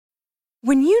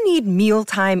When you need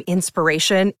mealtime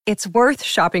inspiration, it's worth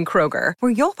shopping Kroger,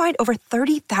 where you'll find over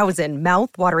 30,000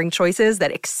 mouth-watering choices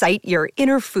that excite your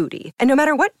inner foodie. And no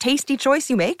matter what tasty choice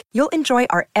you make, you'll enjoy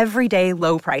our everyday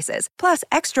low prices, plus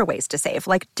extra ways to save,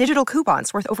 like digital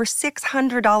coupons worth over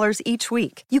 $600 each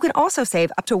week. You can also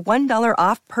save up to $1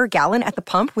 off per gallon at the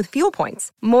pump with fuel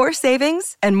points. More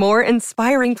savings and more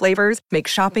inspiring flavors make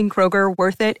shopping Kroger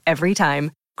worth it every time.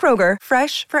 Kroger,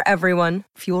 fresh for everyone.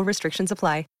 Fuel restrictions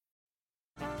apply.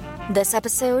 This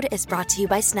episode is brought to you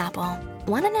by Snapple.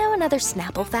 Want to know another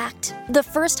Snapple fact? The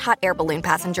first hot air balloon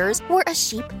passengers were a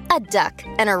sheep, a duck,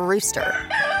 and a rooster.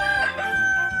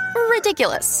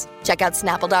 Ridiculous. Check out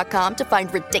Snapple.com to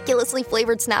find ridiculously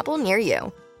flavored Snapple near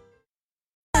you.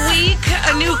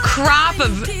 A new crop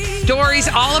of stories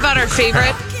all about our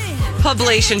favorite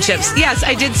publicationships. Yes,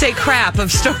 I did say crap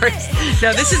of stories.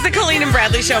 No, this is the Colleen and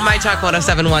Bradley Show, My Talk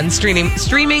 1071,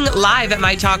 streaming live at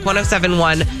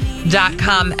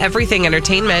MyTalk1071.com. Everything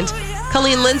Entertainment.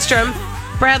 Colleen Lindstrom,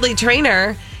 Bradley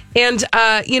Trainer. And,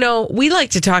 we like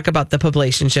to talk about the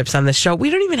publicationships on this show. We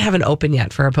don't even have an open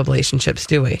yet for our publicationships,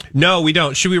 do we? No, we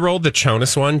don't. Should we roll the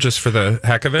Jonas one just for the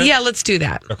heck of it? Yeah, let's do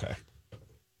that. Okay.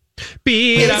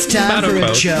 It's time for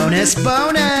a Jonas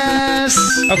bonus.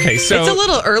 Okay, so it's a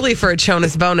little early for a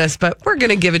Jonas bonus, but we're going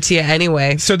to give it to you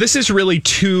anyway. So this is really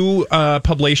two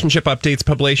publicationship updates,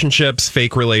 publicationships,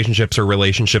 fake relationships, or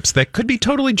relationships that could be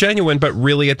totally genuine, but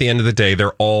really at the end of the day,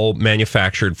 they're all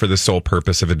manufactured for the sole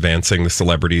purpose of advancing the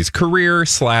celebrity's career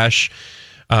 /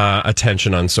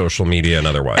 attention on social media and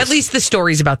otherwise. At least the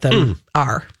stories about them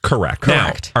are. Correct.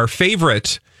 Now, our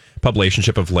favorite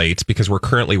publicationship of late, because we're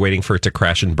currently waiting for it to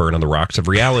crash and burn on the rocks of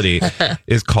reality,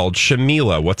 is called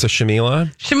Shamila. What's a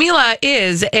Shamila? Shamila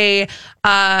is a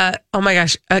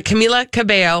Camila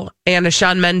Cabello and a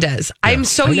Shawn Mendes. Yeah. I'm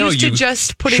so used to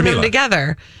just putting them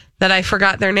together that I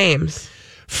forgot their names.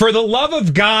 For the love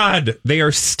of God, they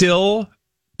are still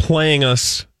playing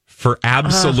us for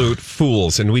absolute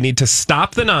fools, and we need to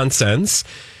stop the nonsense.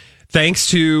 Thanks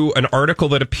to an article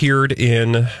that appeared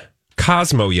in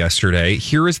Cosmo yesterday.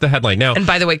 Here is the headline. Now, and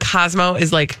by the way, Cosmo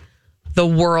is like the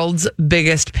world's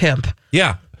biggest pimp.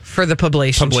 Yeah. For the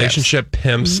publicationship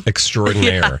pimps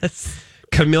extraordinaire. Yes.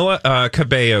 Camila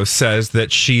Cabello says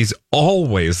that she's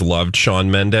always loved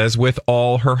Shawn Mendes with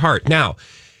all her heart. Now,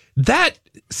 that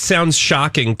sounds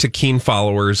shocking to keen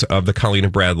followers of the Colleen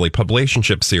and Bradley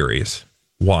publicationship series.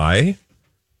 Why?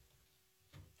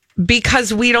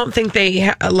 Because we don't think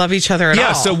they love each other at all.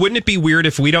 Yeah, so wouldn't it be weird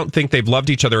if we don't think they've loved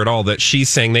each other at all, that she's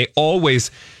saying that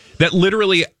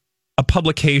literally a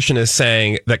publication is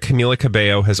saying that Camila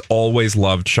Cabello has always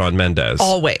loved Shawn Mendes.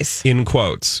 Always. In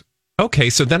quotes. Okay,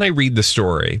 so then I read the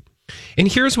story. And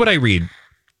here's what I read.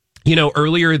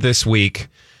 Earlier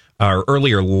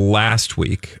last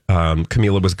week,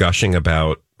 Camila was gushing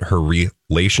about her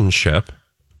relationship.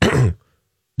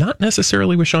 Not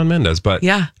necessarily with Shawn Mendes, but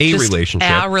a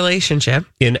relationship.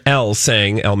 In Elle,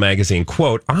 saying, Elle Magazine,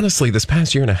 quote, honestly, this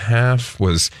past year and a half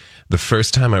was the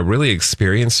first time I really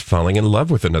experienced falling in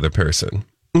love with another person.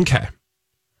 Okay.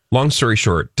 Long story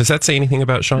short, does that say anything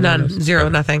about Shawn Mendes? None. Zero.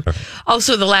 Nothing. Okay.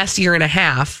 Also, the last year and a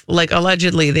half,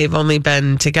 allegedly, they've only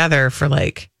been together for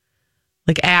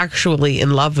actually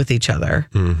in love with each other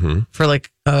for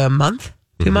a month,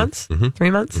 2 months,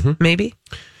 3 months, maybe.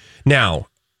 Now,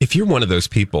 if you're one of those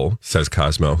people, says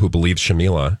Cosmo, who believes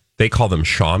Shamila, they call them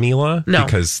Shawmila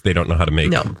because they don't know how to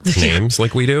make names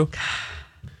like we do.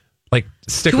 Stick with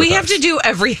us. Do we have to do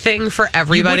everything for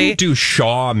everybody? You wouldn't do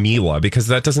Shawmila because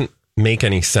that doesn't make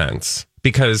any sense,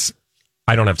 because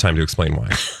I don't have time to explain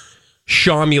why.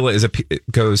 Shawmila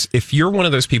if you're one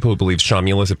of those people who believes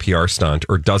Shawmila is a PR stunt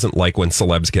or doesn't like when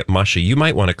celebs get mushy, you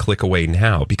might want to click away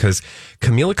now, because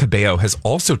Camila Cabello has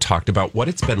also talked about what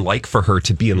it's been like for her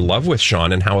to be in love with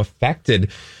Shawn and how it's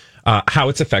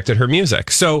affected her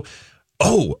music. So,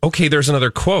 okay, there's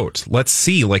another quote. Let's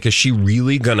see, is she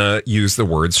really gonna use the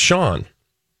words Shawn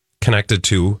connected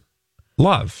to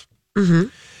love? Mm-hmm.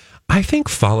 I think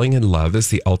falling in love is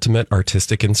the ultimate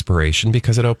artistic inspiration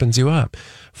because it opens you up.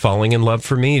 Falling in love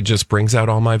for me just brings out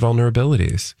all my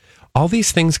vulnerabilities. All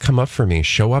these things come up for me,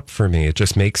 show up for me. It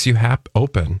just makes you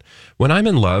open. When I'm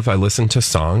in love, I listen to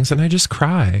songs and I just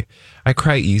cry. I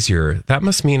cry easier. That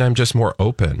must mean I'm just more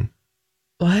open.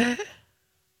 What?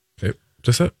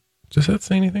 Does that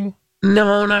say anything?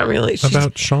 No, not really.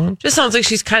 About Shawn? Just sounds like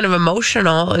she's kind of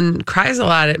emotional and cries a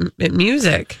lot at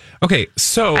music. Okay,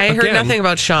 so I heard nothing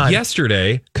about Shawn.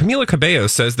 Yesterday, Camila Cabello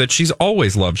says that she's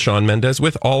always loved Shawn Mendes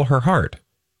with all her heart.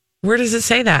 Where does it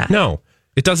say that? No,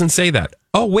 it doesn't say that.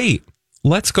 Oh, wait.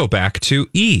 let's go back to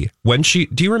E.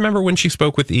 Do you remember when she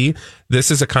spoke with E?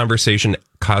 This is a conversation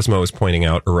Cosmo is pointing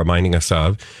out or reminding us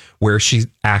of, where she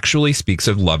actually speaks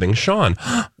of loving Sean.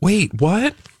 Wait,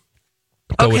 what?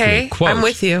 Go with me. Quote, I'm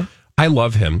with you. I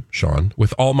love him, Sean,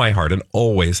 with all my heart and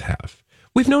always have.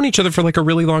 We've known each other for like a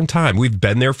really long time. We've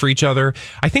been there for each other.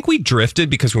 I think we drifted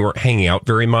because we weren't hanging out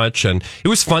very much, and it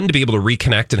was fun to be able to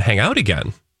reconnect and hang out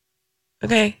again.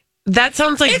 Okay. That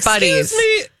sounds like buddies.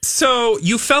 Me. So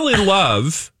you fell in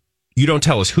love. You don't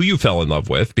tell us who you fell in love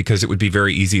with, because it would be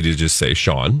very easy to just say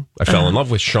Sean. I fell in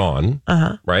love with Sean,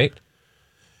 right?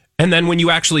 And then when you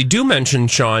actually do mention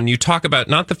Sean, you talk about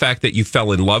not the fact that you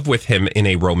fell in love with him in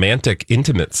a romantic,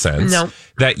 intimate sense. No.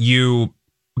 That you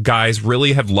guys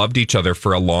really have loved each other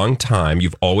for a long time.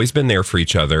 You've always been there for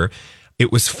each other.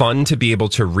 It was fun to be able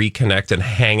to reconnect and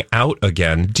hang out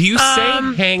again. Do you say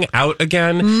hang out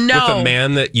again with a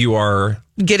man that you are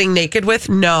getting naked with?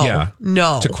 No. Yeah.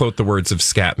 No. To quote the words of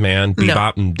Scatman,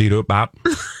 bebop and dee-doo-bop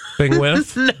thing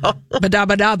with? No.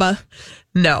 Badaba.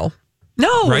 No.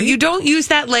 No, right? You don't use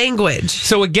that language.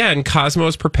 So again, Cosmo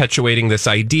is perpetuating this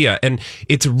idea, and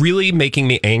it's really making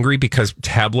me angry because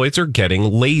tabloids are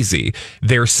getting lazy.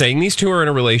 They're saying these two are in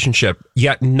a relationship,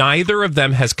 yet neither of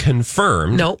them has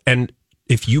confirmed. Nope. And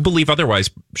if you believe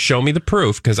otherwise, show me the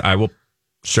proof, because I will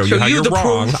show you how you're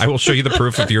wrong. I will show you the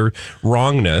proof of your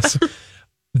wrongness.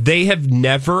 They have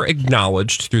never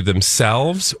acknowledged through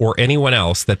themselves or anyone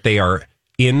else that they are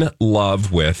in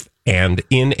love with and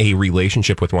in a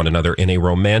relationship with one another in a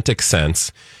romantic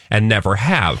sense, and never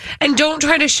have. And don't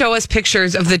try to show us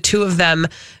pictures of the two of them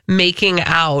making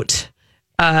out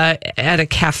at a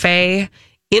cafe,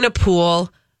 in a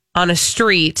pool, on a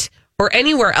street, or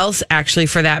anywhere else, actually,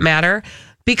 for that matter,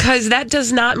 because that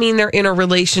does not mean they're in a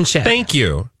relationship. Thank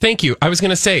you. I was going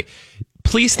to say,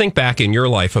 please think back in your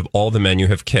life of all the men you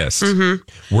have kissed.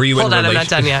 Mm-hmm. Were you Hold on, I'm not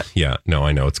done yet. Yeah, no,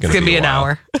 I know. It's going to be an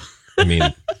hour. I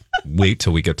mean, wait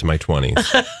till we get to my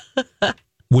 20s.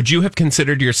 Would you have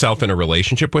considered yourself in a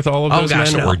relationship with all of those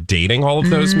men, no. or dating all of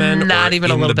those men? Not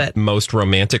even a little bit. Most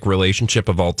romantic relationship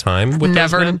of all time with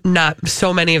Never, those men? not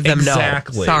so many of them.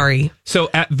 Exactly. No. Sorry. So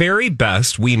at very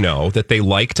best, we know that they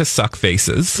like to suck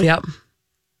faces. Yep.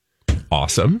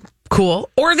 Awesome. Cool.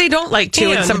 Or they don't like to,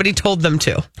 and somebody told them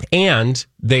to. And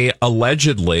they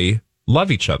allegedly love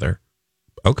each other.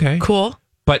 Okay. Cool.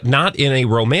 But not in a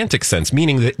romantic sense,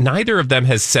 meaning that neither of them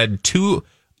has said to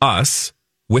us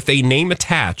with a name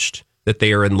attached that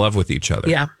they are in love with each other.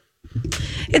 Yeah.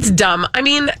 It's dumb. I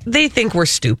mean, they think we're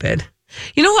stupid.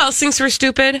 You know who else thinks we're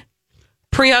stupid?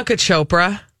 Priyanka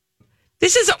Chopra.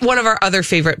 This is one of our other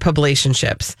favorite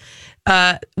publicationships.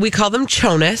 We call them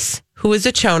Chonas. Who is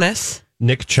a Chonas?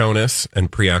 Nick Jonas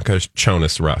and Priyanka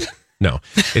Chonas-Ruff. No,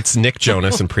 it's Nick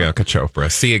Jonas and Priyanka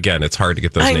Chopra. See, again, it's hard to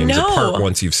get those names apart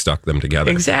once you've stuck them together.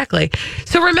 Exactly.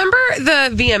 So remember the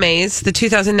VMAs, the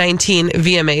 2019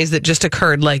 VMAs that just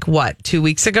occurred 2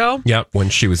 weeks ago? Yep, when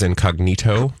she was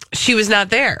incognito. She was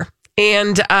not there.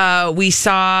 And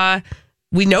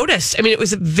we noticed. I mean, it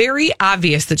was very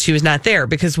obvious that she was not there,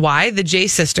 because why? The J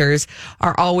sisters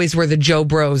are always where the Joe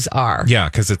Bros are. Yeah,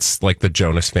 because it's like the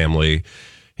Jonas Family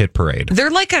hit parade. They're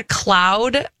like a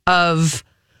cloud of...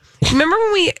 Remember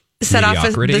when we set off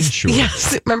sure.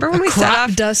 Yes. Remember when we set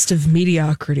off dust of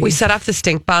mediocrity? We set off the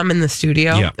stink bomb in the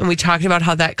studio, and we talked about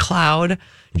how that cloud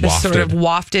just sort of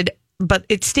wafted, but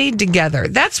it stayed together.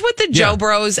 That's what the Joe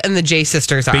Bros and the J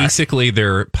sisters are. Basically,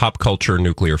 they're pop culture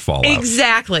nuclear fallout.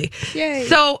 Exactly. Yay.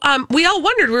 So we all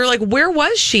wondered. We were like, where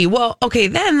was she? Well, okay,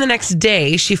 then the next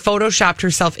day, she photoshopped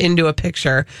herself into a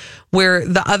picture where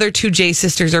the other two J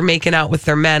sisters are making out with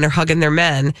their men or hugging their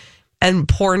men. And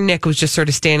poor Nick was just sort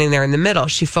of standing there in the middle.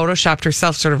 She photoshopped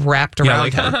herself sort of wrapped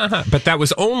around him. But that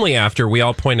was only after we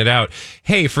all pointed out,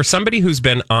 hey, for somebody who's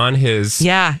been on his...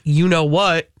 Yeah, you know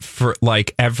what? For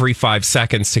every 5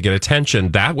 seconds to get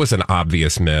attention, that was an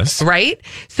obvious miss. Right?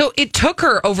 So it took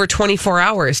her over 24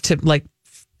 hours to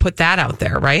put that out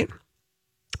there, right?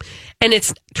 And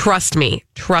it's, trust me.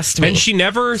 And she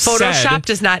never Photoshop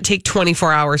does not take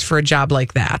 24 hours for a job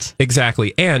like that.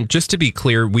 Exactly. And just to be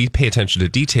clear, we pay attention to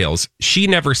details. She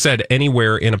never said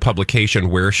anywhere in a publication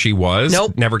where she was.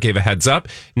 Nope. Never gave a heads up.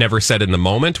 Never said in the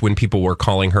moment when people were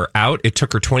calling her out. It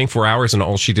took her 24 hours and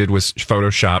all she did was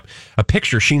Photoshop a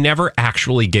picture. She never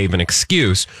actually gave an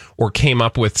excuse or came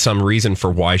up with some reason for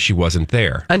why she wasn't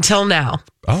there. Until now.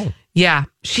 Oh. Yeah.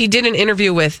 She did an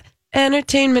interview with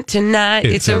Entertainment Tonight.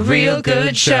 It's a real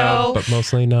good show. But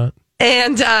mostly not.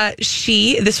 And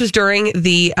this was during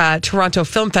the Toronto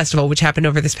Film Festival, which happened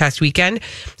over this past weekend.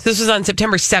 So this was on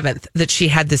September 7th that she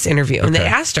had this interview. Okay. And they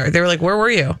asked her, they were like, where were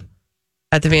you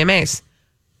at the VMAs?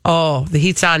 Oh, the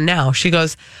heat's on now. She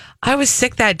goes, I was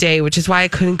sick that day, which is why I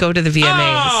couldn't go to the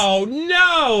VMAs. Oh,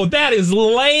 no. That is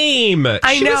lame.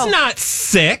 She know. was not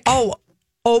sick. Oh,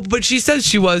 but she says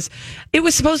she was. It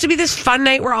was supposed to be this fun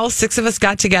night where all 6 of us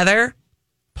got together.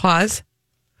 Pause.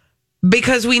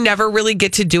 Because we never really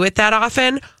get to do it that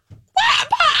often.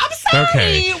 I'm sorry.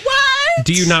 Okay. What?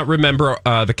 Do you not remember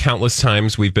the countless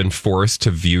times we've been forced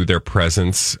to view their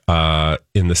presence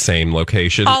in the same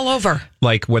location? All over.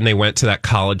 Like when they went to that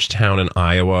college town in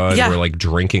Iowa and were like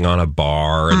drinking on a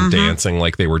bar and dancing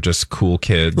like they were just cool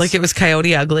kids. Like it was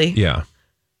Coyote Ugly. Yeah.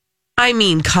 I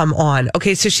mean, come on.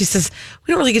 Okay, so she says,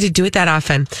 we don't really get to do it that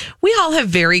often. We all have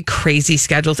very crazy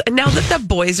schedules. And now that the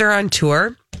boys are on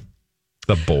tour.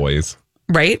 The boys.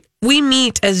 Right? We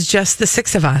meet as just the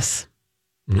 6 of us.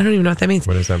 I don't even know what that means.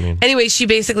 What does that mean? Anyway, she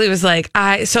basically was like,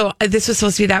 so this was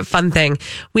supposed to be that fun thing.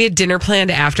 We had dinner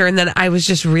planned after, and then I was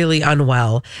just really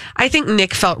unwell. I think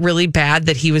Nick felt really bad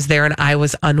that he was there and I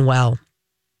was unwell.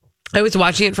 I was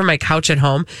watching it from my couch at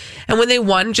home, and when they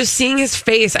won, just seeing his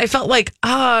face, I felt like,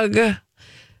 ugh.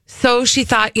 So she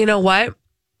thought, you know what?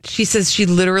 She says she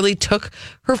literally took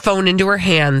her phone into her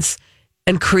hands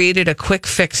and created a quick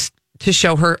fix to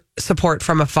show her support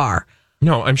from afar.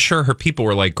 No, I'm sure her people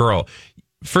were like, girl,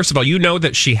 first of all, you know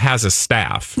that she has a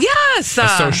staff. Yes. A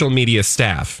social media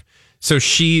staff. So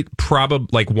she probably,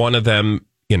 like one of them,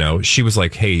 you know, she was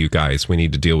like, hey, you guys, we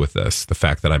need to deal with this. The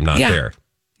fact that I'm not there.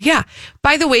 Yeah.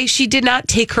 By the way, she did not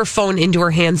take her phone into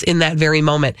her hands in that very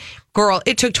moment. Girl,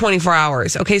 it took 24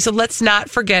 hours. Okay, so let's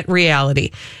not forget reality.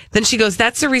 Then she goes,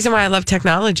 that's the reason why I love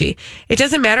technology. It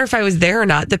doesn't matter if I was there or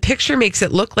not. The picture makes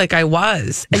it look like I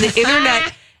was. And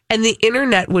the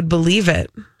internet would believe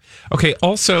it. Okay,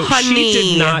 also, she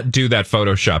did not do that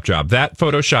Photoshop job. That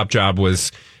Photoshop job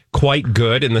was quite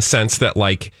good in the sense that,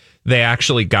 like, they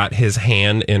actually got his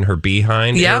hand in her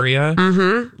behind area.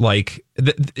 Mm-hmm. Like,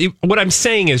 what I'm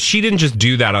saying is she didn't just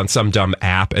do that on some dumb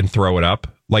app and throw it up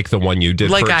like the one you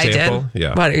did, like for example. I did?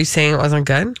 Yeah. What, are you saying it wasn't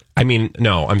good? I mean,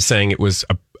 no, I'm saying it was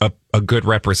a good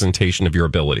representation of your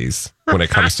abilities when it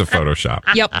comes to Photoshop.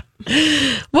 Yep.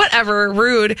 Whatever,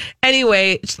 rude.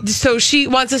 Anyway, so she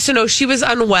wants us to know she was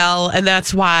unwell and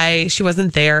that's why she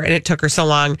wasn't there, and it took her so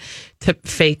long to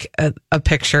fake a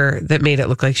picture that made it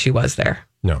look like she was there.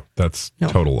 No, that's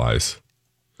total lies.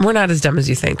 We're not as dumb as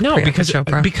you think. No,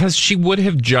 Priyanka because she would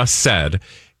have just said,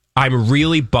 I'm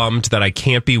really bummed that I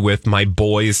can't be with my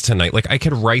boys tonight. Like, I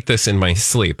could write this in my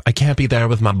sleep. I can't be there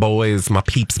with my boys, my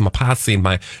peeps, my posse,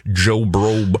 my Joe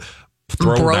Brobe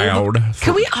throwdown.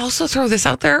 Can we also throw this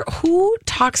out there? Who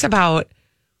talks about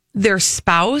their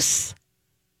spouse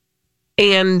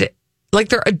and like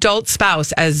their adult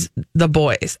spouse as the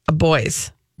boys?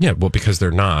 Yeah, well, because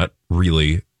they're not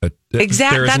really.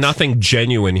 Exactly. There's nothing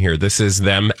genuine here. This is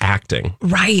them acting.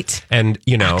 Right. And,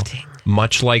 you know,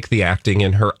 much like the acting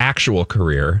in her actual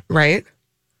career. Right.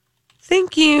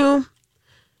 Thank you.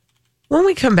 When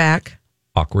we come back.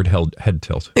 Awkward head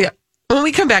tilt. Yeah. When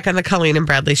we come back on the Colleen and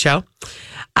Bradley show,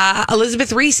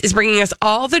 Elizabeth Reese is bringing us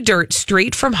all the dirt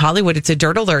straight from Hollywood. It's a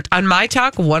Dirt Alert on My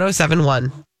Talk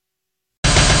 107.1.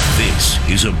 This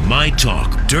is a My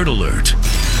Talk Dirt Alert.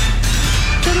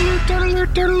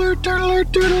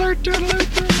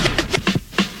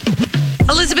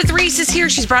 Elizabeth Reese is here.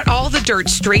 She's brought all the dirt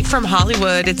straight from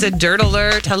Hollywood. It's a Dirt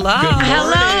Alert. Hello.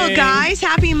 Hello, guys.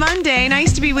 Happy Monday.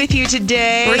 Nice to be with you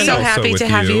today. We're so happy to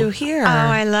have you here. Oh,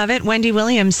 I love it. Wendy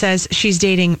Williams says she's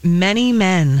dating many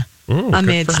men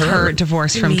amidst her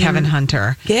divorce from Kevin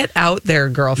Hunter. Get out there,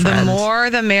 girlfriend. The more,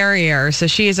 the merrier. So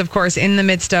she is, of course, in the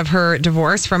midst of her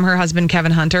divorce from her husband,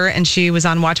 Kevin Hunter, and she was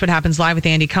on Watch What Happens Live with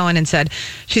Andy Cohen and said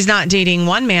she's not dating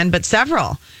one man, but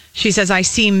several. She says, I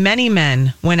see many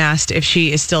men when asked if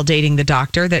she is still dating the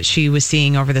doctor that she was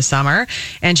seeing over the summer.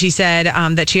 And she said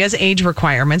that she has age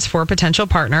requirements for potential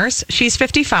partners. She's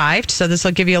 55, so this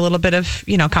will give you a little bit of,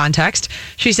 context.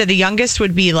 She said the youngest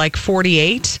would be like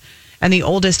 48 and the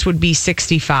oldest would be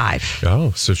 65.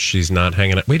 Oh, so she's not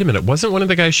hanging out. Wait a minute. Wasn't one of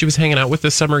the guys she was hanging out with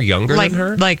this summer younger than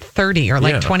her? Like 30 or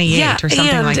like 28 or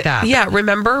something like that. Yeah,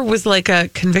 remember? Was like a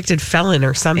convicted felon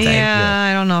or something.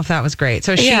 Yeah, I don't know if that was great.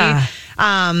 So she,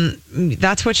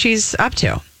 that's what she's up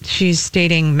to. She's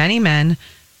dating many men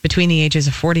between the ages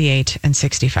of 48 and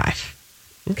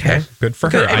 65. Okay, good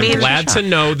for her. I'm glad to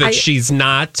know that she's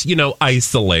not,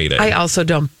 isolated. I also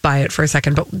don't buy it for a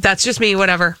second, but that's just me,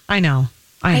 whatever. I know.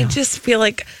 I just feel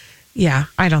like,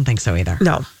 I don't think so either.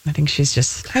 No. I think she's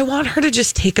just... I want her to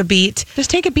just take a beat.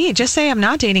 Just take a beat. Just say, I'm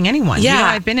not dating anyone. Yeah.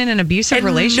 I've been in an abusive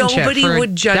relationship nobody for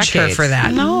would judge decades. her for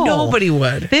that. No. Nobody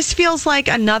would. This feels like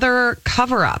another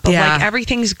cover-up of like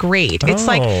everything's great. It's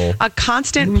like a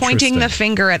constant pointing the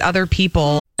finger at other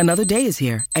people. Another day is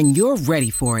here, and you're ready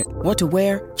for it. What to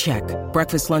wear? Check.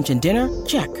 Breakfast, lunch, and dinner?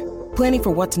 Check. Planning for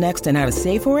what's next and how to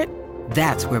save for it?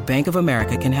 That's where Bank of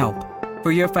America can help.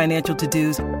 For your financial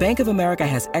to-dos, Bank of America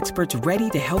has experts ready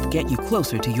to help get you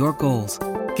closer to your goals.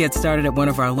 Get started at one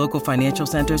of our local financial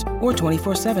centers or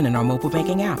 24/7 in our mobile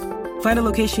banking app. Find a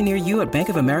location near you at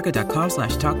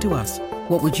bankofamerica.com/talktous.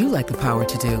 What would you like the power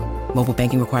to do? Mobile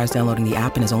banking requires downloading the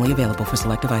app and is only available for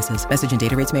select devices. Message and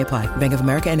data rates may apply. Bank of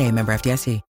America NA, member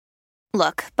FDIC.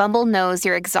 Look, Bumble knows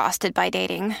you're exhausted by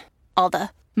dating. All the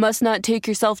must not take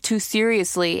yourself too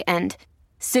seriously and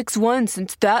 6'1"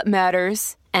 since that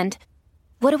matters. And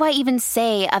what do I even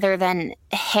say other than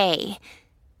hey?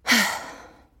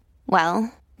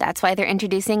 Well, that's why they're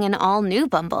introducing an all-new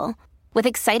Bumble with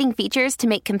exciting features to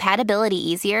make compatibility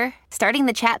easier, starting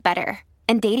the chat better,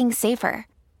 and dating safer.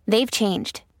 They've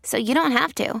changed, so you don't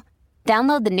have to.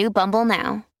 Download the new Bumble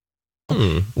now.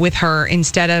 With her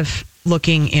instead of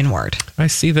looking inward. I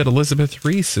see that Elizabeth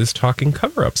Reese is talking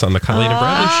cover-ups on the Colleen and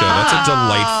Bradley show. That's a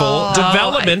delightful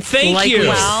development. Thank you.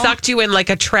 We sucked you in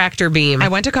like a tractor beam. I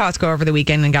went to Costco over the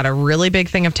weekend and got a really big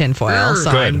thing of tinfoil,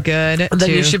 so good. I'm good. Then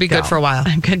you should be good for a while.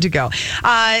 I'm good to go.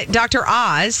 Dr.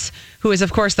 Oz, who is,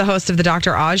 of course, the host of the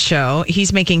Dr. Oz show,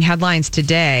 he's making headlines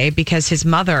today because his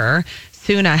mother,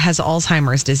 Suna, has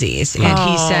Alzheimer's disease. And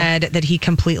he said that he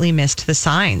completely missed the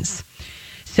signs.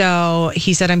 So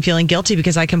he said, I'm feeling guilty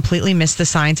because I completely missed the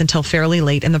signs until fairly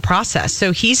late in the process.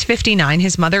 So he's 59.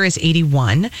 His mother is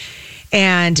 81.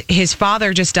 And his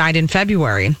father just died in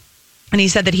February. And he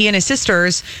said that he and his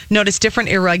sisters noticed different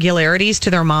irregularities to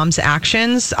their mom's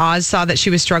actions. Oz saw that she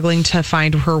was struggling to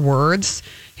find her words.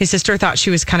 His sister thought she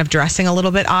was kind of dressing a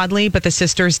little bit oddly, but the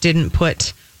sisters didn't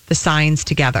put the signs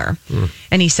together.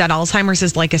 And he said Alzheimer's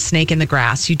is like a snake in the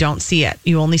grass. You don't see it.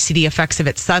 You only see the effects of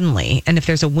it suddenly. And if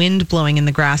there's a wind blowing in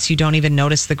the grass, you don't even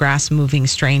notice the grass moving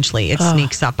strangely. It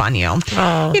sneaks up on you.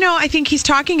 You know, I think he's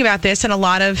talking about this, and a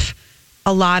lot of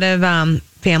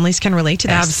families can relate to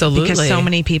this. Absolutely. Because so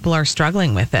many people are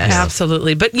struggling with this.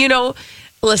 Absolutely. But, you know,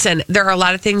 listen, there are a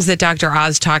lot of things that Dr.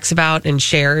 Oz talks about and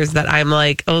shares that I'm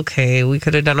like, okay, we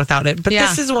could have done without it. But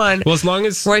this is one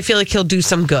where I feel like he'll do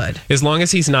some good. As long as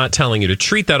he's not telling you to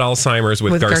treat that Alzheimer's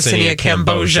with Garcinia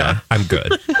cambogia, I'm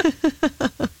good.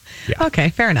 Yeah. Okay,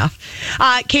 fair enough.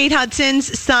 Kate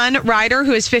Hudson's son, Ryder,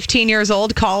 who is 15 years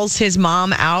old, calls his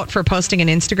mom out for posting an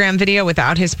Instagram video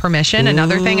without his permission.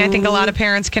 Another thing I think a lot of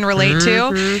parents can relate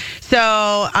to.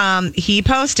 So he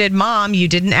posted, Mom, you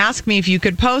didn't ask me if you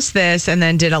could post this, and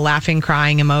then did a laughing,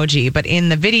 crying emoji. But in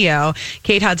the video,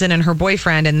 Kate Hudson and her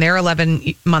boyfriend and their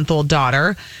 11-month-old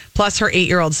daughter, plus her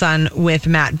 8-year-old son with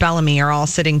Matt Bellamy, are all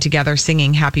sitting together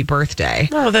singing Happy Birthday.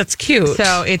 Oh, that's cute.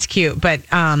 So it's cute. But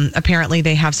apparently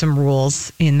they have some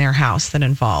rules in their house that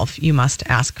involve you must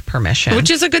ask permission.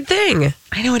 Which is a good thing.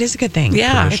 I know, it is a good thing.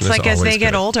 Yeah. It's like as they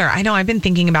get older. I know, I've been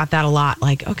thinking about that a lot.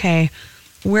 Like, okay,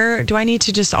 where do I need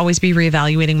to just always be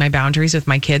reevaluating my boundaries with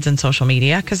my kids and social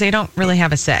media? Because they don't really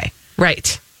have a say.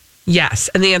 Right. Yes.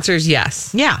 And the answer is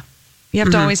yes. Yeah. You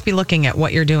have to always be looking at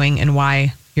what you're doing and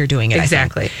why you're doing it.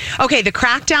 Exactly. Okay, the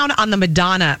crackdown on the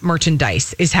Madonna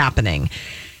merchandise is happening.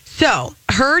 So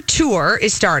her tour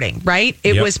is starting, right?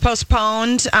 It was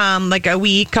postponed like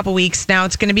couple weeks. Now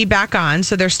it's going to be back on.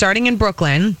 So they're starting in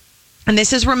Brooklyn. And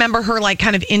this is, remember, her like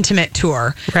kind of intimate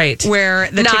tour. Right. Where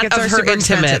the not tickets of are her super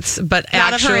intimates, expensive. but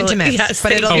not actually, of her intimates. yes,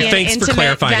 but it'll be an thanks for intimate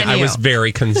clarifying. venue. I was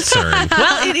very concerned.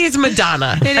 Well, it is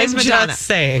Madonna. I'm Madonna. Just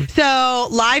saying. So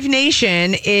Live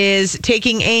Nation is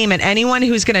taking aim at anyone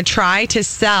who's going to try to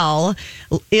sell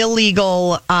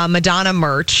illegal Madonna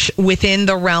merch within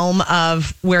the realm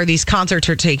of where these concerts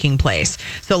are taking place.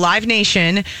 So Live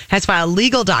Nation has filed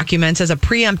legal documents as a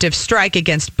preemptive strike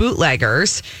against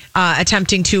bootleggers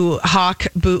attempting to hawk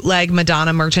bootleg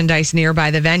Madonna merchandise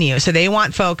nearby the venue. So they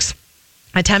want folks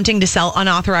attempting to sell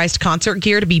unauthorized concert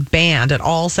gear to be banned at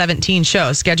all 17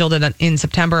 shows scheduled in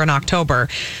September and October.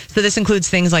 So this includes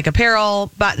things like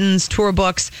apparel, buttons, tour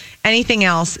books, anything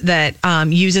else that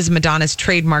uses Madonna's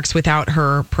trademarks without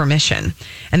her permission.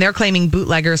 And they're claiming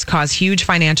bootleggers cause huge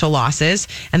financial losses,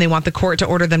 and they want the court to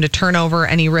order them to turn over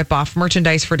any rip-off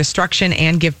merchandise for destruction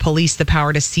and give police the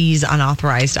power to seize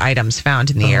unauthorized items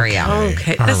found in the area.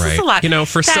 Okay, All this right. is a lot. You know,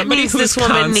 for that somebody means who's this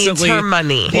woman needs constantly- her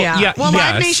money. Yeah. Well,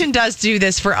 yes. Live Nation does do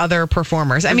this for other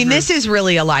performers. I mean, this is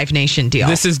really a Live Nation deal.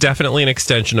 This is definitely an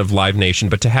extension of Live Nation,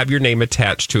 but to have your name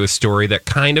attached to a story that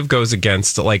kind of goes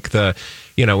against, like, the,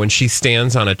 you know, when she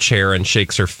stands on a chair and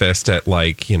shakes her fist at,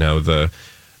 like, you know, the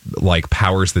like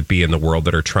powers that be in the world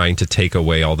that are trying to take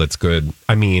away all that's good.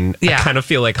 I mean, I kind of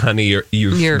feel like, honey,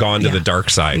 you've gone to the dark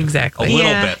side. Exactly.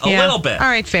 A little bit. All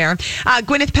right, fair.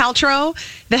 Gwyneth Paltrow,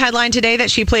 the headline today that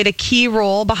she played a key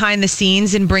role behind the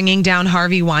scenes in bringing down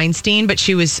Harvey Weinstein, but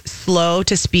she was slow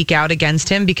to speak out against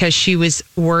him because she was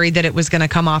worried that it was going to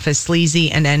come off as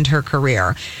sleazy and end her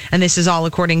career. And this is all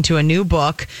according to a new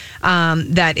book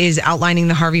that is outlining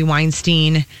the Harvey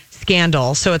Weinstein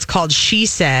scandal. So it's called She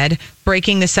Said,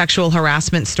 Breaking the Sexual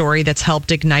Harassment Story That's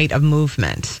Helped Ignite a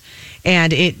Movement.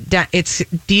 And it's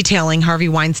detailing Harvey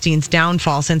Weinstein's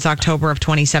downfall since October of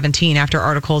 2017 after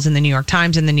articles in the New York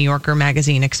Times and the New Yorker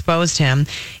magazine exposed him.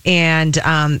 And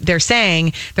they're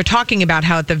talking about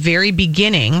how at the very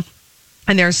beginning,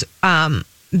 and this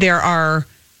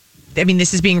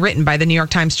is being written by the New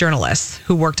York Times journalists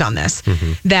who worked on this,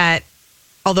 that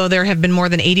although there have been more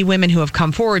than 80 women who have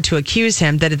come forward to accuse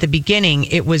him, that at the beginning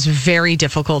it was very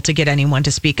difficult to get anyone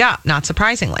to speak up, not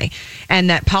surprisingly. And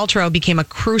that Paltrow became a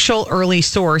crucial early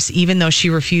source, even though she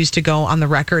refused to go on the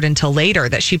record until later,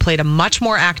 that she played a much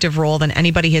more active role than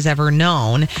anybody has ever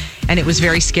known. And it was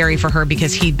very scary for her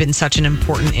because he'd been such an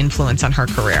important influence on her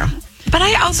career. But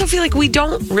I also feel like we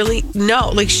don't really know.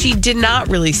 Like, she did not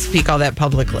really speak all that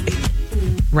publicly.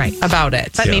 Right. About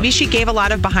it. But maybe she gave a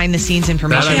lot of behind the scenes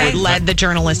information that led the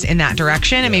journalists in that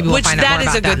direction. And maybe we'll find out more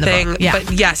about that in the book. Which that is a good thing.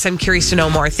 But yes, I'm curious to know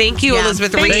more. Thank you,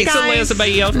 Elizabeth Reese. Thanks,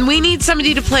 Elizabeth. We need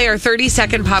somebody to play our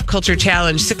 30-second pop culture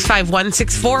challenge.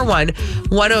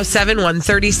 651-641-1071.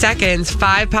 30 seconds,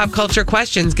 5 pop culture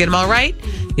questions. Get them all right.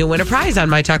 You'll win a prize on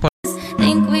My Talk.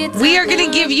 We are going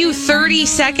to give you 30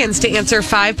 seconds to answer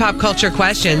 5 pop culture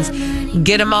questions.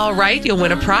 Get them all right. You'll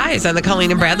win a prize on the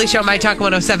Colleen and Bradley Show, My Talk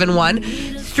 1071.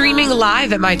 Streaming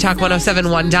live at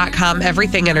MyTalk1071.com.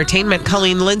 Everything Entertainment.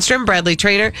 Colleen Lindstrom, Bradley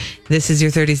Trainer. This is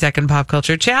your 30-second pop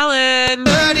culture challenge.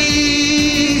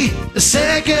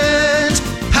 30-second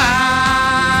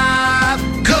pop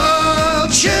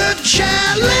culture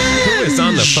challenge. Who is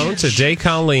on the phone today,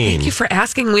 Colleen? Thank you for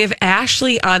asking. We have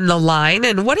Ashley on the line.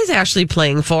 And what is Ashley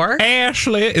playing for?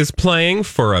 Ashley is playing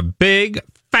for a big,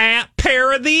 fat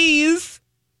pair of these.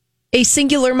 A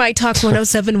singular My Talk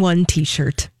 1071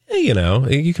 t-shirt. You know,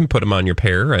 you can put them on your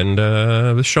pair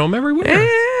and show them everywhere.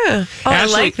 Yeah. Oh, Ashley, I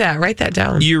like that. Write that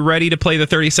down. You ready to play the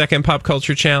 30-second pop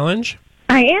culture challenge?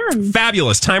 I am.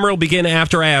 Fabulous. Timer will begin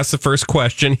after I ask the first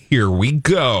question. Here we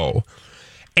go.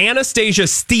 Anastasia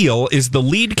Steele is the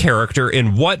lead character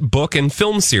in what book and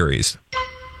film series?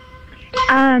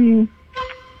 50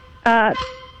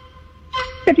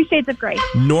 Shades of Grey.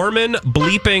 Norman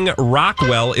Bleeping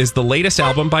Rockwell is the latest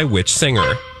album by which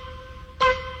singer?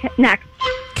 Next.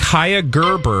 Kaya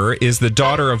Gerber is the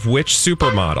daughter of which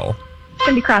supermodel?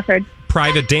 Cindy Crawford.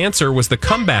 Private Dancer was the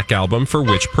comeback album for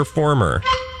which performer?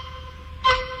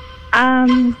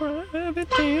 Tina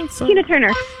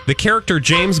Turner. The character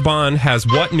James Bond has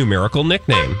what numerical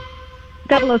nickname?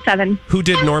 007. Who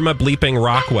did Norma Bleeping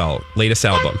Rockwell latest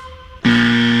album?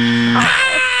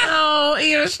 Oh,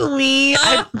 Ashley.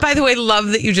 I, by the way, love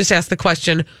that you just asked the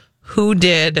question, who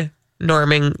did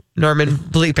Norman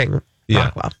Bleeping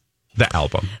Rockwell? The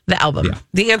album. The album. Yeah.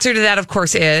 The answer to that, of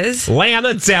course, is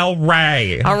Lana Del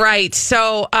Rey. All right.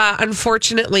 So,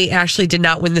 unfortunately, Ashley did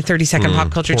not win the 30-second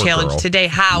pop culture challenge today.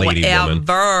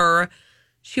 However,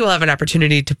 she will have an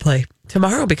opportunity to play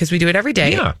tomorrow because we do it every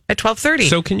day at 12:30.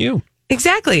 So can you.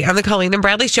 Exactly. On the Colleen and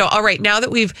Bradley Show. All right. Now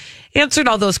that we've answered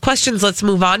all those questions, let's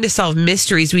move on to solve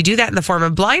mysteries. We do that in the form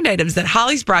of blind items that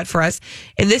Holly's brought for us.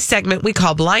 In this segment, we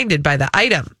call Blinded by the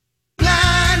Item.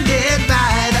 Blinded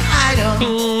by the item.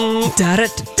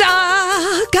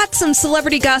 Da-da-da-da. Got some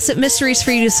celebrity gossip mysteries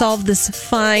for you to solve this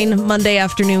fine Monday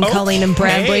afternoon, Colleen and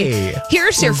Bradley.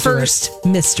 Here's your first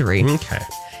mystery. Okay.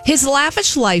 His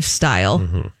lavish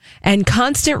lifestyle and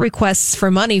constant requests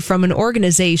for money from an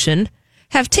organization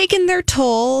have taken their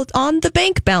toll on the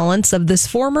bank balance of this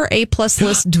former A-plus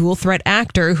list dual threat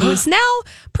actor who is now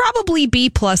probably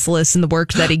B-plus list in the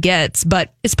work that he gets,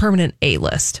 but is permanent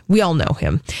A-list. We all know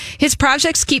him. His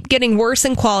projects keep getting worse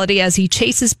in quality as he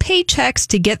chases paychecks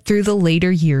to get through the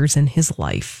later years in his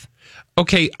life.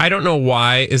 Okay, I don't know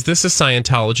why. Is this a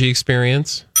Scientology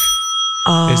experience?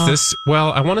 Is this,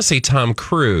 well, I want to say Tom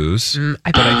Cruise, but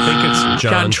I think it's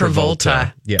John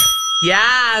Travolta. Yeah.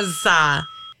 Yes.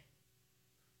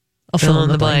 I'll fill in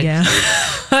the blank. Yeah.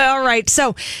 All right.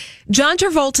 So, John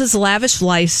Travolta's lavish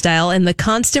lifestyle and the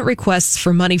constant requests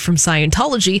for money from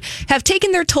Scientology have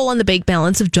taken their toll on the bank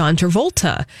balance of John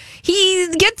Travolta. He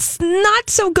gets not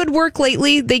so good work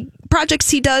lately. The projects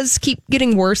he does keep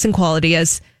getting worse in quality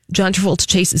as John Travolta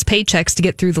chases paychecks to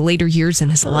get through the later years in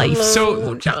his life.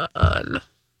 So, John,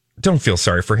 don't feel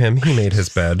sorry for him. He made his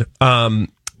bed.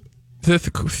 The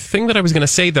thing that I was going to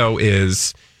say, though,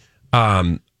 is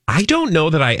I don't know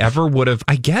that I ever would have.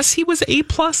 I guess he was A+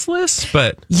 list,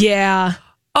 but Yeah.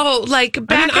 Oh, like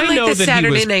back I in know like the that he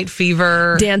Saturday was- Night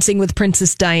Fever. Dancing with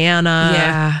Princess Diana.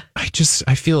 Yeah.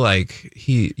 I feel like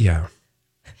yeah.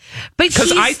 But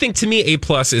Because he's- I think to me, A+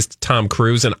 is Tom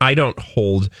Cruise, and I don't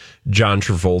hold John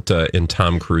Travolta in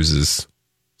Tom Cruise's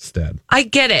stead. I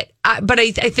get it. But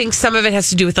I think some of it has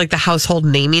to do with like the household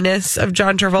naminess of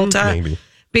John Travolta. Maybe.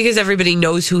 Because everybody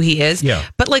knows who he is. Yeah.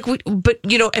 But like, but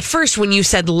you know, at first when you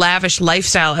said lavish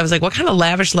lifestyle, I was like, what kind of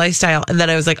lavish lifestyle? And then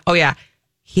I was like, oh yeah,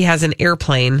 he has an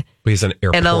airplane He's an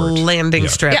airport. and a landing Yeah.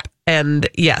 strip. Yeah. And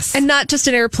yes. And not just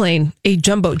an airplane, a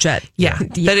jumbo jet. yeah,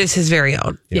 that is his very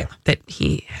own. Yeah. That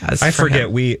he has. I for forget,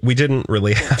 him. we didn't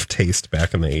really have taste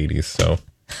back in the 80s, so.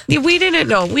 Yeah, we didn't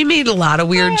know. We made a lot of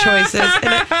weird choices.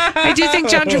 And I do think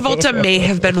John Travolta may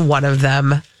have been one of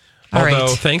them. All Although,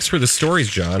 right. thanks for the stories,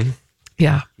 John.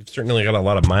 Yeah. You've certainly got a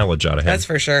lot of mileage out of him. That's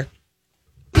for sure.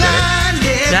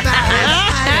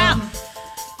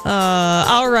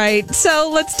 All right. So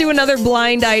let's do another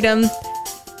blind item.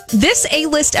 This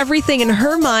A-list everything in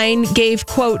her mind gave,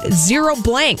 quote, 0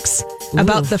 blanks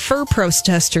about the fur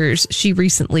protesters she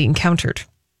recently encountered.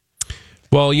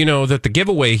 Well, you know that the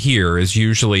giveaway here is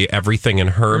usually everything in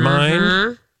her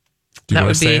mind. Do you That want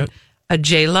would to say be it? a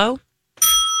J-Lo.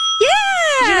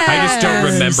 I just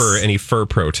don't remember any fur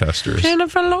protesters.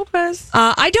 Jennifer Lopez.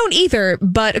 I don't either,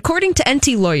 but according to NT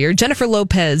lawyer, Jennifer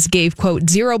Lopez gave, quote,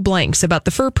 0 blanks about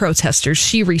the fur protesters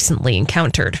she recently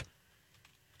encountered.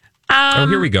 Oh,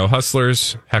 here we go.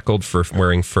 Hustlers heckled for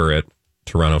wearing fur at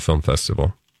Toronto Film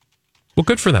Festival. Well,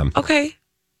 good for them. Okay.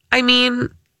 I mean,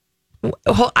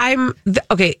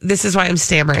 okay, this is why I'm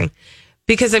stammering.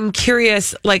 Because I'm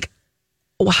curious, like,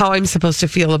 how I'm supposed to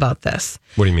feel about this.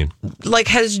 What do you mean? Like,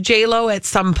 has J-Lo at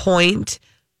some point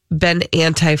been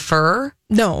anti-fur?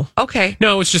 No. Okay.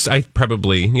 No, it's just I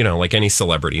probably, like any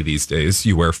celebrity these days,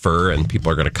 you wear fur and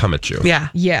people are going to come at you. Yeah.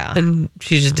 Yeah. And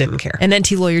she just didn't care. And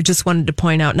NT lawyer just wanted to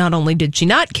point out not only did she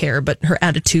not care, but her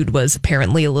attitude was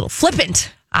apparently a little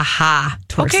flippant. Aha.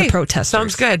 Towards the protesters.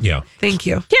 Sounds good. Yeah. Thank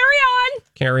you.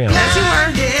 Carry on. As you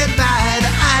were.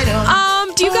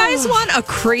 Do you guys want a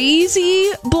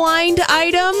crazy blind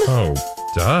item?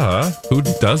 Oh, duh. Who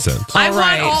doesn't? I All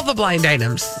right. want all the blind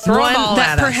items. Throw One them all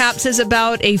that at us. perhaps is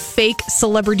about a fake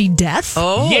celebrity death.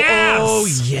 Oh, Yes! oh,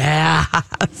 yeah.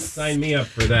 Sign me up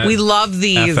for that. We love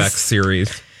these. FX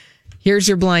series. Here's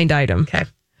your blind item. Okay.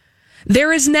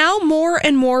 There is now more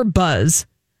and more buzz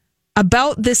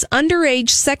about this underage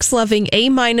sex-loving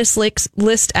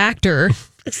A-list actor,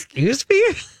 Excuse me?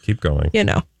 Keep going.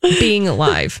 being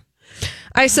alive.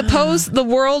 I suppose the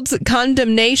world's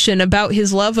condemnation about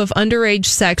his love of underage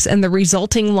sex and the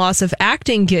resulting loss of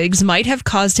acting gigs might have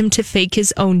caused him to fake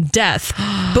his own death.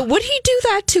 But would he do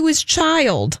that to his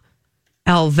child?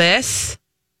 Elvis.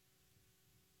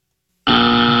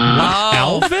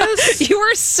 Elvis? You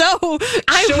were so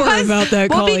sure about that,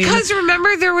 Well, Colleen. because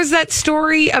remember there was that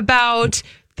story about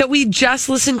that we just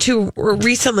listened to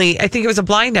recently. I think it was a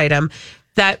blind item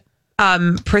that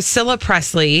Priscilla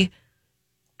Presley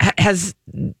has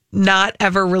not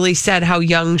ever really said how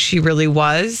young she really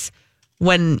was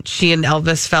when she and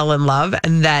Elvis fell in love,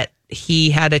 and that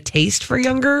he had a taste for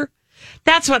younger.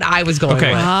 That's what I was going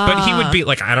Okay. with. But he would be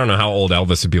like, I don't know how old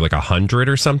Elvis would be, like 100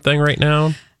 or something right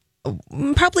now.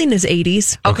 Probably in his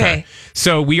 80s. Okay.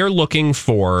 So we are looking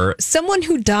for Someone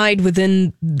who died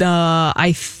within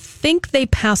I think they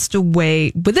passed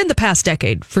away within the past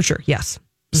decade, for sure. Yes.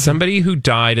 somebody who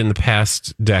died in the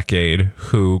past decade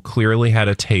who clearly had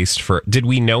a taste for. Did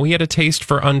we know he had a taste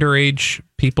for underage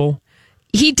people?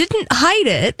 He didn't hide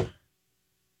it.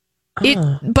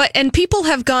 And people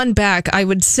have gone back, I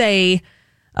would say,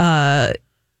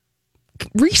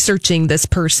 researching this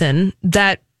person,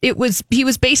 that he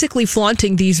was basically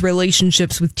flaunting these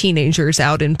relationships with teenagers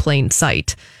out in plain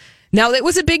sight. Now, it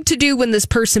was a big to-do when this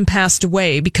person passed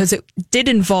away because it did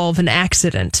involve an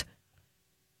accident.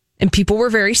 And people were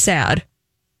very sad.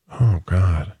 Oh,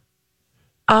 God.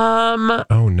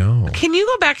 Oh, no. Can you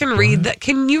go back and read that?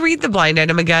 Can you read the blind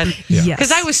item again? Yes.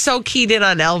 Because I was so keyed in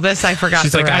on Elvis, I forgot.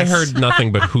 She's the like, I rest. heard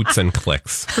nothing but hoots and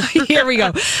clicks. Here we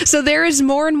go. So there is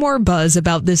more and more buzz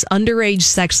about this underage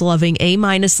sex-loving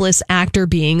A-list actor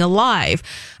being alive.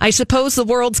 I suppose the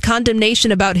world's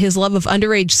condemnation about his love of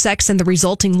underage sex and the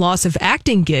resulting loss of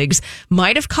acting gigs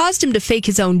might have caused him to fake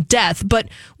his own death, but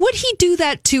would he do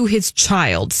that to his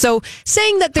child? So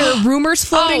saying that there are rumors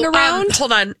floating around.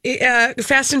 Hold on.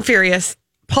 Fast and Furious.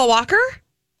 Paul Walker?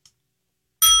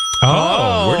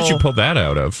 Oh, where did you pull that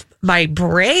out of? My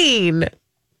brain.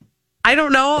 I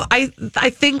don't know. I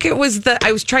think it was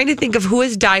I was trying to think of who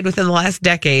has died within the last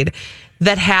decade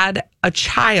that had a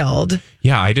child.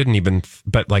 Yeah, I didn't even,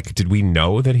 but like, did we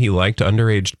know that he liked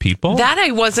underage people? That I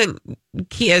wasn't,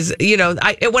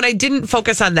 when I didn't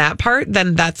focus on that part,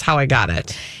 then that's how I got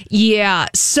it. Yeah.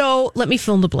 So let me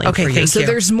fill in the blank Okay, for you. thank So you.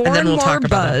 there's more and more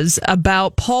buzz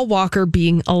about Paul Walker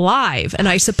being alive. And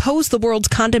I suppose the world's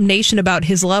condemnation about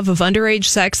his love of underage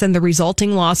sex and the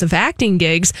resulting loss of acting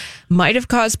gigs might have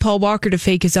caused Paul Walker to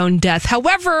fake his own death.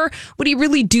 However, would he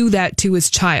really do that to his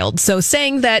child? So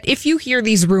saying that if you hear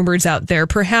these rumors out there,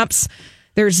 perhaps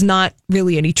there's not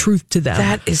really any truth to them.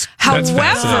 That is,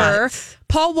 however,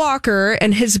 Paul Walker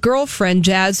and his girlfriend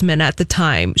Jasmine at the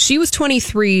time, she was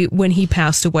 23 when he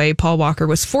passed away. Paul Walker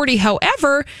was 40.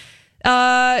 However,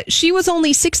 she was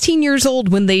only 16 years old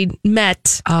when they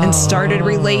met and started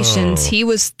relations. He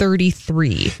was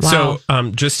 33. Wow.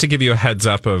 So just to give you a heads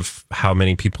up of how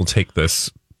many people take this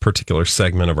particular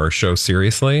segment of our show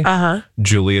seriously,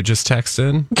 Julia just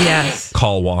texted. Yes.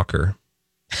 Call Walker.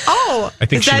 Oh, I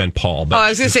think she meant Paul. But I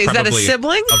was going to say, is that a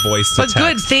sibling? A voice to But text.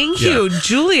 good, thank you,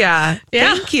 Julia.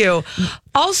 Yeah. Thank you.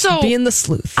 Also, being the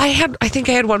sleuth. I think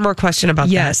I had one more question about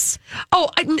yes. that. Oh,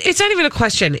 it's not even a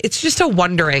question. It's just a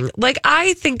wondering. Like,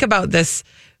 I think about this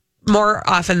more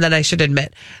often than I should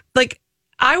admit. Like,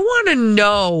 I want to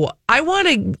know. I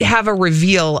want to have a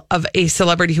reveal of a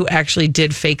celebrity who actually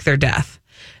did fake their death.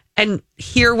 And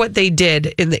hear what they did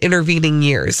in the intervening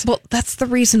years. Well, that's the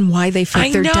reason why they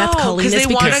faked their death, Colleen.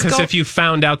 Because if you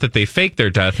found out that they faked their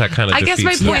death, that kind of I guess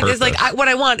my defeats the point is purpose. like what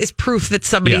I want is proof that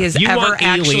somebody has You ever want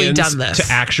actually aliens done this.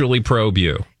 to actually probe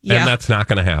you, Yeah. and that's not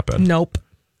going to happen. Nope.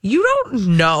 You don't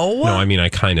know. No, I mean I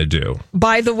kind of do.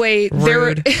 By the way,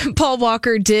 Paul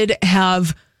Walker did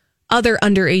have other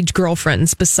underage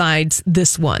girlfriends besides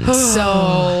this one.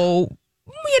 So,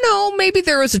 maybe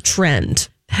there was a trend.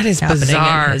 That is happening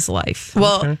bizarre in his life.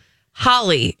 Well,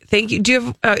 Holly, thank you. Do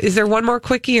you have? Is there one more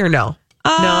quickie or no?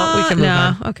 No, we can move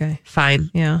on. Okay, fine.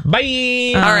 Yeah.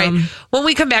 Bye. All right. When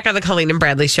we come back on the Colleen and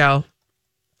Bradley show,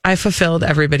 I fulfilled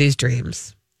everybody's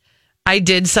dreams. I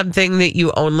did something that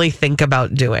you only think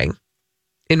about doing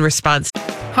in response.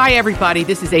 Hi, everybody.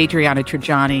 This is Adriana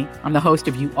Trajani. I'm the host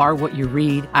of You Are What You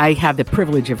Read. I have the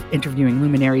privilege of interviewing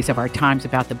luminaries of our times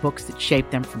about the books that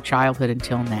shaped them from childhood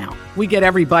until now. We get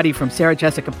everybody from Sarah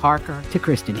Jessica Parker to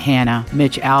Kristen Hanna,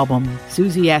 Mitch Albom,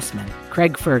 Susie Essman,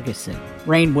 Craig Ferguson,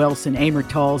 Rainn Wilson, Amor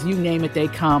Tolls, you name it, they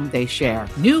come, they share.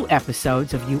 New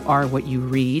episodes of You Are What You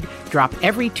Read drop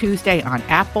every Tuesday on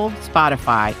Apple,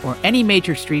 Spotify, or any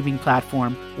major streaming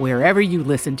platform wherever you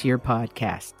listen to your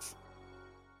podcasts.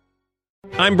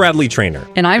 I'm Bradley Trainer.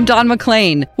 And I'm Don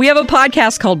McClain. We have a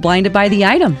podcast called Blinded by the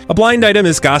Item. A blind item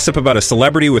is gossip about a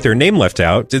celebrity with their name left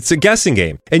out. It's a guessing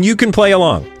game, and you can play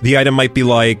along. The item might be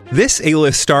like, this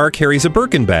A-list star carries a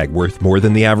Birkin bag worth more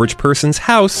than the average person's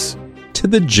house to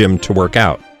the gym to work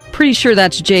out. Pretty sure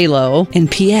that's J-Lo.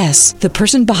 And P.S. the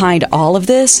person behind all of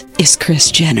this is Kris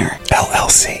Jenner,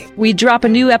 LLC. We drop a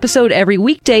new episode every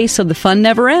weekday so the fun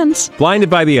never ends. Blinded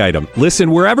by the Item.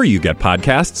 Listen wherever you get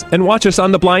podcasts and watch us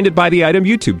on the Blinded by the Item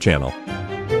YouTube channel.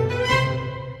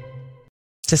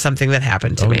 To something that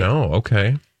happened to me. Oh, no.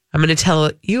 Okay. I'm going to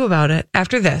tell you about it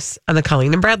after this on the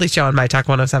Colleen and Bradley show on My Talk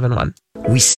 107.1.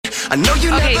 I know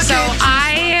you Okay, never so get-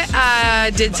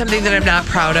 I did something that I'm not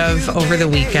proud of over the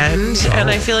weekend, and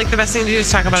I feel like the best thing to do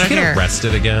is talk about Did it you here. get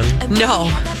arrested again? No.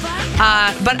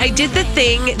 But I did the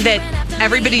thing that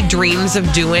everybody dreams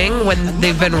of doing when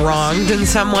they've been wronged in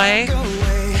some way,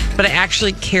 but I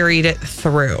actually carried it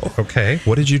through. Okay.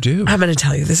 What did you do? I'm going to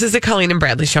tell you. This is the Colleen and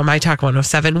Bradley show, My Talk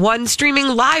 107.1, streaming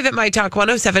live at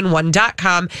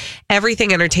MyTalk1071.com.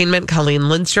 Everything Entertainment, Colleen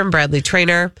Lindstrom, Bradley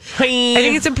Trainer. I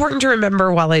think it's important to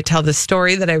remember while I tell this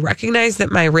story that I recognize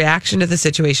that my reaction to the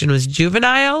situation was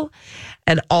juvenile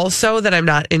and also that I'm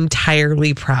not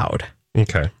entirely proud.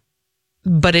 Okay.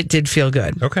 But it did feel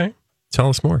good. Okay. Tell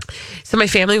us more. So my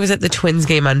family was at the Twins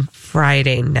game on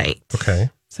Friday night. Okay.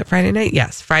 Is it Friday night?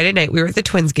 Yes, Friday night. We were at the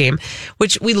Twins game,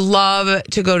 which we love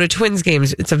to go to Twins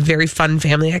games. It's a very fun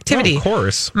family activity. Oh, of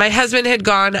course. My husband had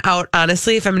gone out,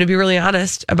 honestly, if I'm going to be really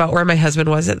honest about where my husband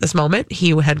was at this moment,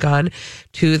 he had gone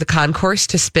to the concourse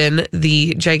to spin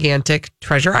the gigantic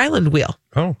Treasure Island wheel.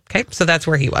 Oh. Okay, so that's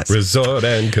where he was. Resort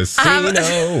and casino.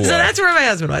 So that's where my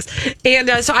husband was. And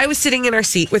so I was sitting in our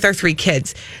seat with our three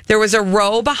kids. There was a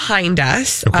row behind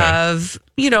us of,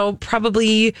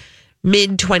 probably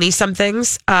mid 20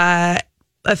 somethings. I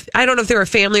don't know if they were a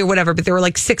family or whatever, but there were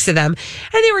like 6 of them,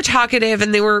 and they were talkative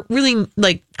and they were really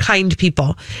like kind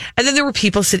people. And then there were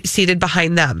people seated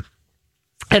behind them.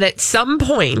 And at some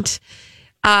point,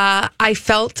 I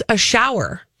felt a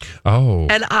shower. Oh.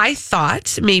 And I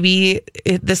thought maybe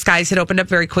the skies had opened up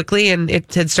very quickly and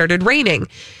it had started raining.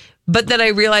 But then I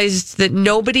realized that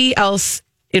nobody else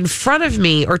in front of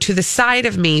me or to the side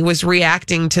of me was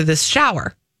reacting to this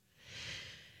shower.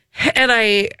 And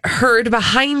I heard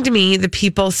behind me the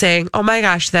people saying, "Oh my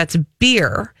gosh, that's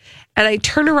beer." And I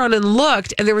turned around and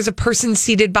looked, and there was a person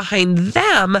seated behind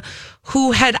them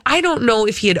who had, I don't know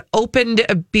if he had opened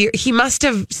a beer. He must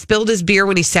have spilled his beer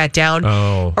when he sat down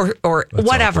or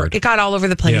whatever. Awkward. It got all over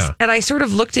the place. Yeah. And I sort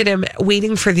of looked at him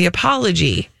waiting for the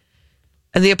apology.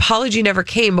 And the apology never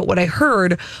came. But what I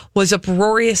heard was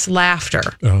uproarious laughter.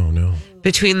 Oh, no.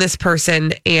 Between this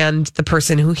person and the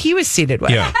person who he was seated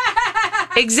with. Yeah.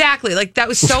 Exactly. Like, that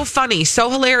was so funny, so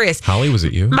hilarious. Holly, was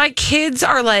it you? My kids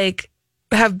are like,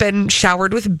 have been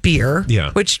showered with beer.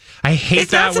 Yeah. Which I hate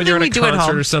that when you're at a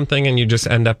concert or something and you just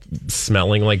end up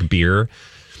smelling like beer.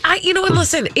 And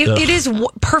listen, it is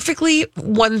perfectly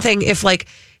one thing if like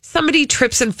somebody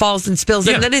trips and falls and spills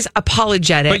and then is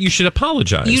apologetic. But you should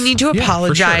apologize. You need to Yeah,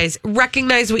 apologize, for sure.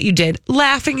 recognize what you did.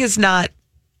 Laughing is not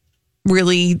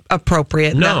really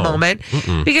appropriate in that moment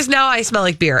because now I smell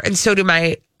like beer and so do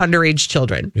my underage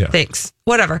children. Yeah. Thanks.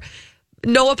 Whatever.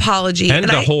 No apology. And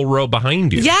the whole row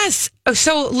behind you. Yes.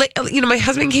 So, my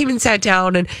husband came and sat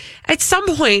down, and at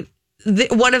some point,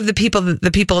 one of the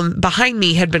people behind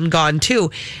me had been gone too.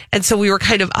 And so we were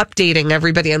kind of updating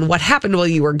everybody on what happened while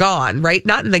you were gone, right?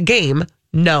 Not in the game.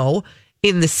 No,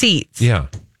 in the seats. Yeah.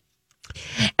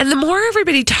 And the more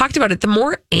everybody talked about it, the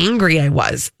more angry I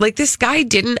was. Like, this guy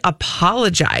didn't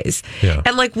apologize. Yeah.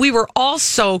 And like, we were all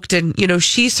soaked. And,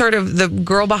 she sort of, the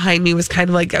girl behind me was kind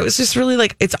of like, I was just really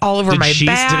like, it's all over my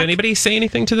back. Did anybody say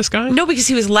anything to this guy? No, because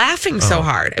he was laughing so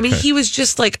hard. I mean, okay. he was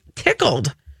just like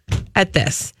tickled at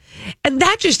this. And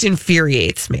that just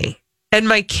infuriates me. And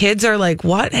my kids are like,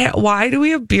 what? Why do we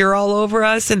have beer all over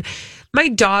us? And my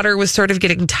daughter was sort of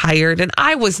getting tired, and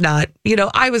I was not,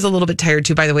 I was a little bit tired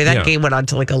too, by the way. That game went on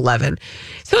to like 11.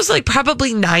 So it was like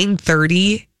probably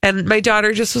 9:30. And my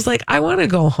daughter just was like, I want to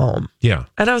go home. Yeah.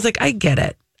 And I was like, I get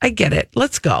it.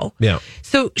 Let's go. Yeah.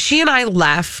 So she and I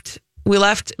left. We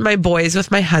left my boys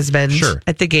with my husband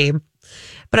at the game.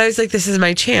 But I was like, this is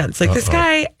my chance. Like, this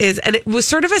guy is, and it was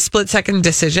sort of a split-second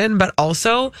decision, but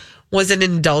also was an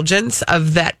indulgence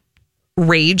of that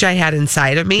rage I had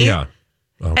inside of me. Yeah.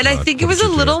 Oh, and I think it was a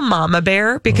little mama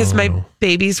bear because my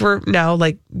babies were now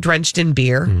like drenched in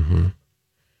beer. Mm-hmm.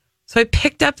 So I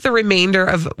picked up the remainder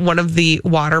of one of the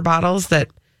water bottles that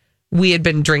we had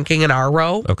been drinking in our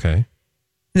row. Okay.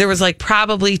 There was like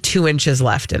probably 2 inches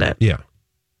left in it. Yeah.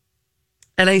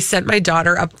 And I sent my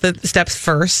daughter up the steps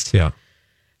first. Yeah.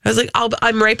 I was like,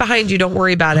 I'm right behind you. Don't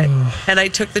worry about it. And I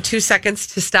took the 2 seconds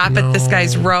to stop at this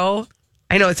guy's row.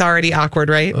 I know it's already awkward,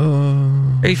 right?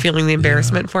 Are you feeling the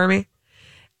embarrassment for me?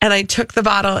 And I took the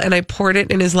bottle and I poured it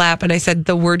in his lap. And I said,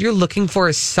 the word you're looking for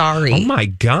is sorry. Oh, my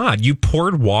God. You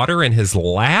poured water in his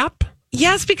lap?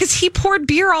 Yes, because he poured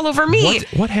beer all over me.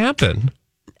 What happened?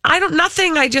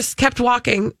 Nothing. I just kept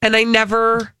walking and I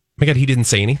never... Oh my God, he didn't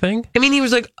say anything? I mean, he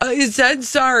was like, he said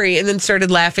sorry, and then started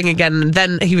laughing again. And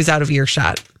then he was out of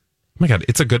earshot. Oh my God,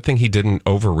 it's a good thing he didn't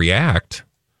overreact.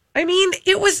 I mean,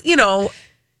 it was, Did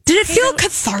it feel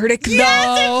cathartic, though?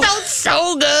 Yes, it felt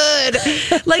so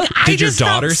good. Like, I just your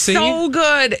daughter felt see? so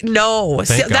good. No.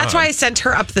 Thank That's God. why I sent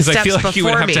her up the steps I feel like before you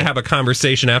would have me. to have a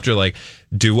conversation after, like,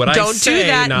 do what I Don't say, do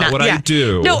that. not what I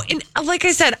do. No, and like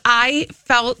I said, I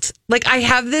felt like I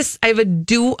have a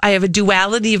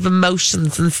duality of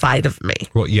emotions inside of me.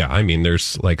 Well, yeah, I mean,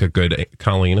 there's like a good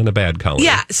Colleen and a bad Colleen.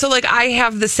 Yeah, so like I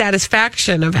have the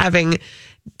satisfaction of having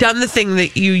done the thing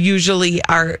that you usually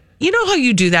are. You know how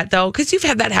you do that, though? Because you've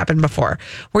had that happen before,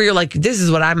 where you're like, this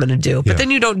is what I'm going to do. But then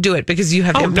you don't do it because you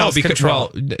have impulse control.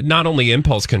 Well, not only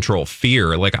impulse control,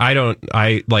 fear. Like,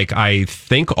 I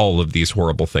think all of these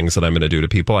horrible things that I'm going to do to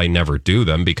people, I never do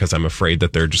them because I'm afraid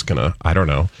that they're just going to, I don't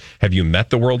know. Have you met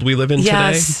the world we live in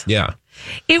today? Yeah.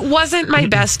 It wasn't my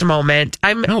best moment.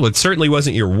 No, it certainly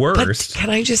wasn't your worst. But can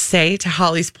I just say, to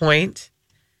Holly's point,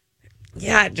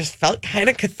 yeah, it just felt kind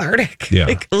of cathartic. Yeah.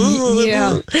 Like,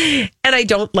 yeah. And I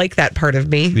don't like that part of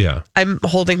me. Yeah. I'm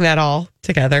holding that all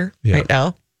together right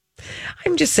now.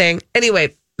 I'm just saying.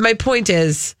 Anyway, my point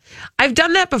is, I've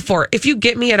done that before. If you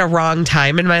get me at a wrong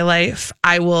time in my life,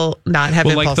 I will not have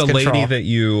impulse control. Like the lady that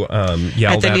you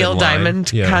yelled at the Neil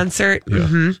Diamond concert. Yeah.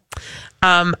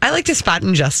 Mm-hmm. I like to spot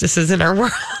injustices in our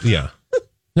world. Yeah.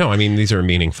 No, I mean, these are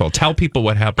meaningful. Tell people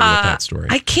what happened with that story.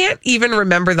 I can't even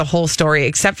remember the whole story,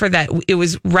 except for that it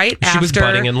was right after... She was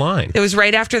butting in line. It was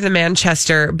right after the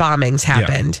Manchester bombings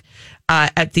happened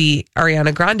at the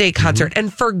Ariana Grande concert. Mm-hmm.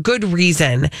 And for good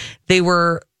reason. They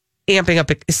were amping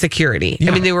up security.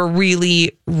 I mean, they were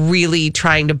really, really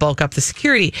trying to bulk up the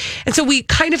security. And so we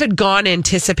kind of had gone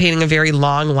anticipating a very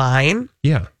long line.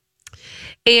 Yeah.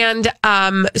 And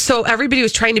so everybody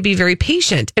was trying to be very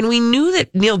patient. And we knew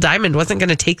that Neil Diamond wasn't going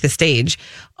to take the stage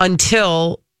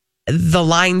until the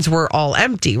lines were all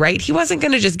empty, right? He wasn't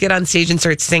going to just get on stage and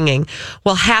start singing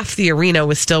while half the arena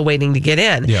was still waiting to get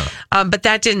in. Yeah. But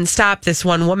that didn't stop this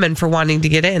one woman from wanting to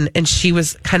get in. And she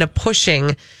was kind of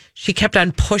pushing. She kept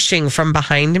on pushing from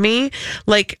behind me.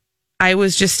 Like, I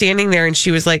was just standing there and she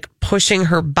was like pushing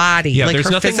her body. Yeah, like there's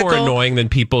her nothing more annoying than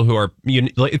people who are,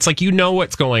 it's like,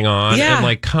 what's going on. Yeah. And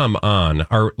like, come on.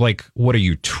 Like, what are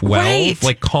you, 12? Right.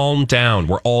 Like, calm down.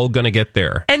 We're all going to get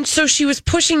there. And so she was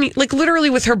pushing me, like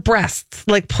literally with her breasts,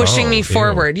 like pushing me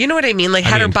forward. You know what I mean? Like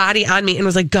had her body on me and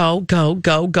was like, go, go,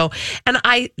 go, go. And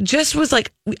I just was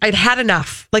like, I'd had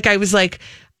enough. Like I was like,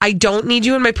 I don't need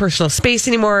you in my personal space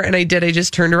anymore. And I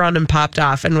just turned around and popped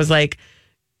off and was like,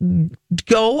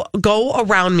 go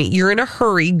around me. You're in a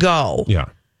hurry. Go. Yeah.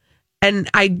 And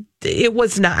I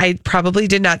probably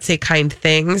did not say kind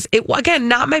things. Again,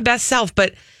 not my best self,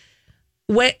 but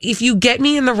if you get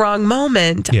me in the wrong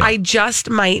moment, I just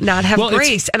might not have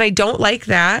grace. And I don't like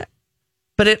that,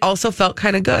 but it also felt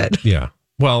kind of good. Yeah.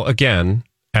 Well, again,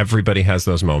 everybody has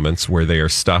those moments where they are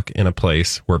stuck in a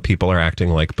place where people are acting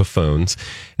like buffoons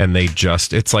and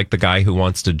it's like the guy who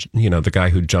wants to, the guy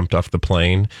who jumped off the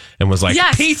plane and was like,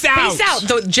 peace out. Peace out.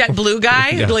 The JetBlue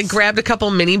guy like grabbed a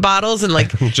couple mini bottles and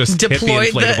like just deployed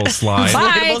hit the inflatable slide.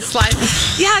 Inflatable slide.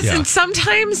 Yes. Yeah. And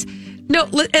sometimes, no,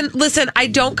 and listen, I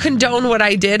don't condone what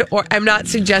I did, or I'm not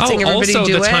suggesting everybody also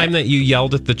do it. Also the time that you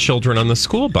yelled at the children on the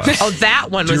school bus. Oh,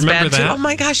 that one was bad too. Oh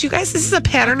my gosh, you guys, this is a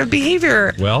pattern of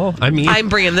behavior. Well, I mean, I'm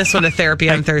bringing this one to therapy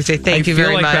on Thursday. Thank you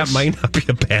very much. I feel like that might not be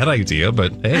a bad idea,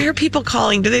 but hey. Why are people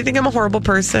calling? Do they think I'm a horrible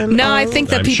person? No, I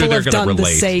think that I'm people sure have done the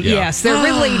relate. same. Yeah. Yes, they're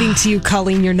relating to you,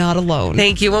 Colleen. You're not alone.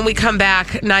 Thank you. When we come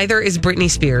back, neither is Britney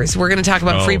Spears. We're going to talk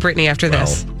about Free Britney after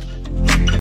this.